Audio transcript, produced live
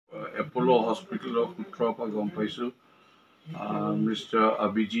Apollo Hospital of Uttara গম পাইছোঁ Mr.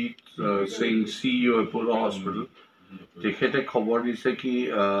 Abhijit Singh, CEO Apollo Hospital. তেখেতে খবৰ দিছে কি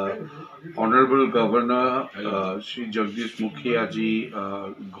অনাৰেবল গভৰ্ণৰ শ্ৰী জগদীশ মুখী আজি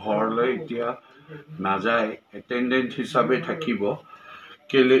ঘৰলৈ এতিয়া নাযায়, এটেণ্ডেণ্ট হিচাপে থাকিব।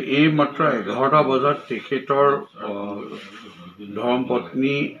 কেলে এই মাত্ৰ 11টা বজাত তেখেতৰ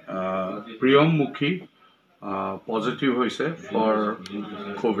ধৰ্মপত্নী প্ৰিয়ম মুখী পজিটিভ হৈছে ফৰ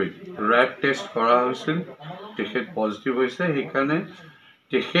কোভিড। ৰেপ টেষ্ট কৰা হৈছিল, তেখেত পজিটিভ হৈছে। সেইকাৰণে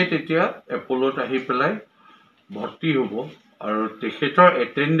তেখেত এতিয়া এপ'লত আহি পেলাই ভৰ্তি হ'ব আৰু তেখেতৰ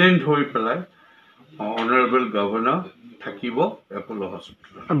এটেণ্ডেণ্ট হৈ পেলাই অনাৰেবল গভৰ্ণৰ থাকিব এপ'লো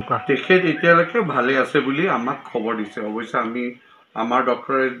হস্পিটেলত। তেখেত এতিয়ালৈকে ভালে আছে বুলি আমাক খবৰ দিছে। অৱশ্যে আমাৰ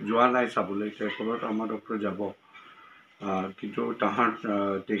ডক্টৰে যোৱা নাই চাবলৈ, এপ'লত আমাৰ ডক্টৰে যাব। কিন্তু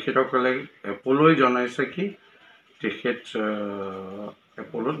তেখেতসকলে এপ'লই জনাইছে কি তেখেত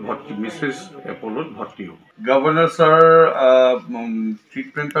এপ'লত ভৰ্তি, মিছেছ এপ'লত ভৰ্তি হ'ব। Governor sir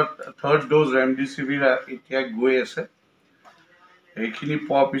ট্ৰিটমেণ্টত 3rd dose remdesivir এতিয়া গৈ আছে। এইখিনি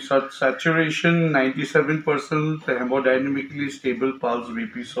পোৱাৰ পিছত চেচুৰেশ্যন 97%, হেম'ডাইনামিকলি ষ্টেবল, পালছ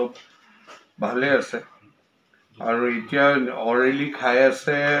BP চব ভালে আছে আৰু এতিয়া অৰেলি খাই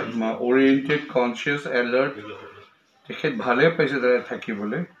আছে, অৰিয়েণ্টেড, কনচিয়াছ, এলাৰ্ট। তেখেত ভালে পাইছে তাতে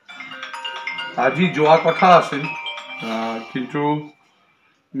থাকিবলৈ। আজি যোৱা কথা আছিল, কিন্তু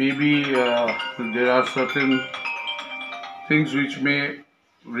maybe there are certain things which may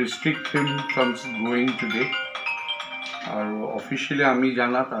restrict him from going today. আৰু অফিচিয়েলি আমি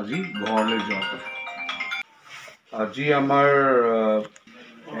জানাত আজি ঘৰলৈ যোৱা কথা। আজি আমাৰ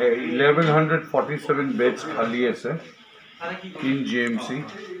 1147 বেডছ খালী আছে in GMC.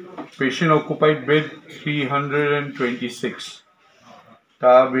 Patient occupied bed 326.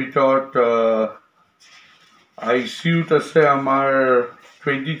 তাৰ ভিতৰত ICUত আছে আমাৰ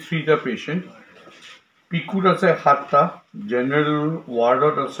 23টা পেচেণ্ট, পিকুত আছে 7টা, জেনেৰেল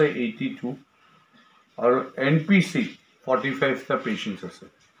ৱাৰ্ডত আছে 82 আৰু NPC 45টা পেচেণ্ট আছে।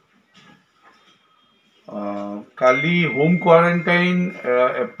 কালি হোম কোৱাৰেণ্টাইন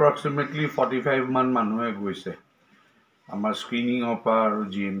এপ্ৰক্সিমেটলি 45 মান মানুহে গৈছে আমাৰ স্ক্ৰিনিঙৰ পৰা আৰু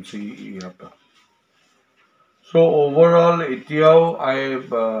GMC ইয়াৰ পৰা। চ' অভাৰঅল এতিয়াও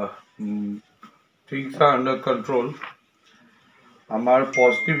things are under control. আমাৰ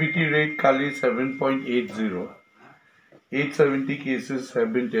positivity rate Kali 7.80. 870 cases have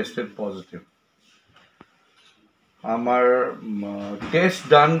been tested positive. আমাৰ টেষ্ট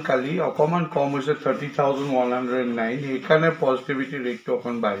ডান কালি অকণমান কম হৈছে 30,109। সেইকাৰণে পজিটিভিটি ৰেটটো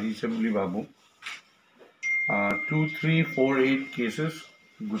অকণ বাঢ়িছে বুলি ভাবোঁ। 2348 কেছেছ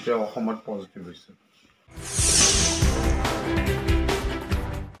গোটেই অসমত পজিটিভ হৈছে।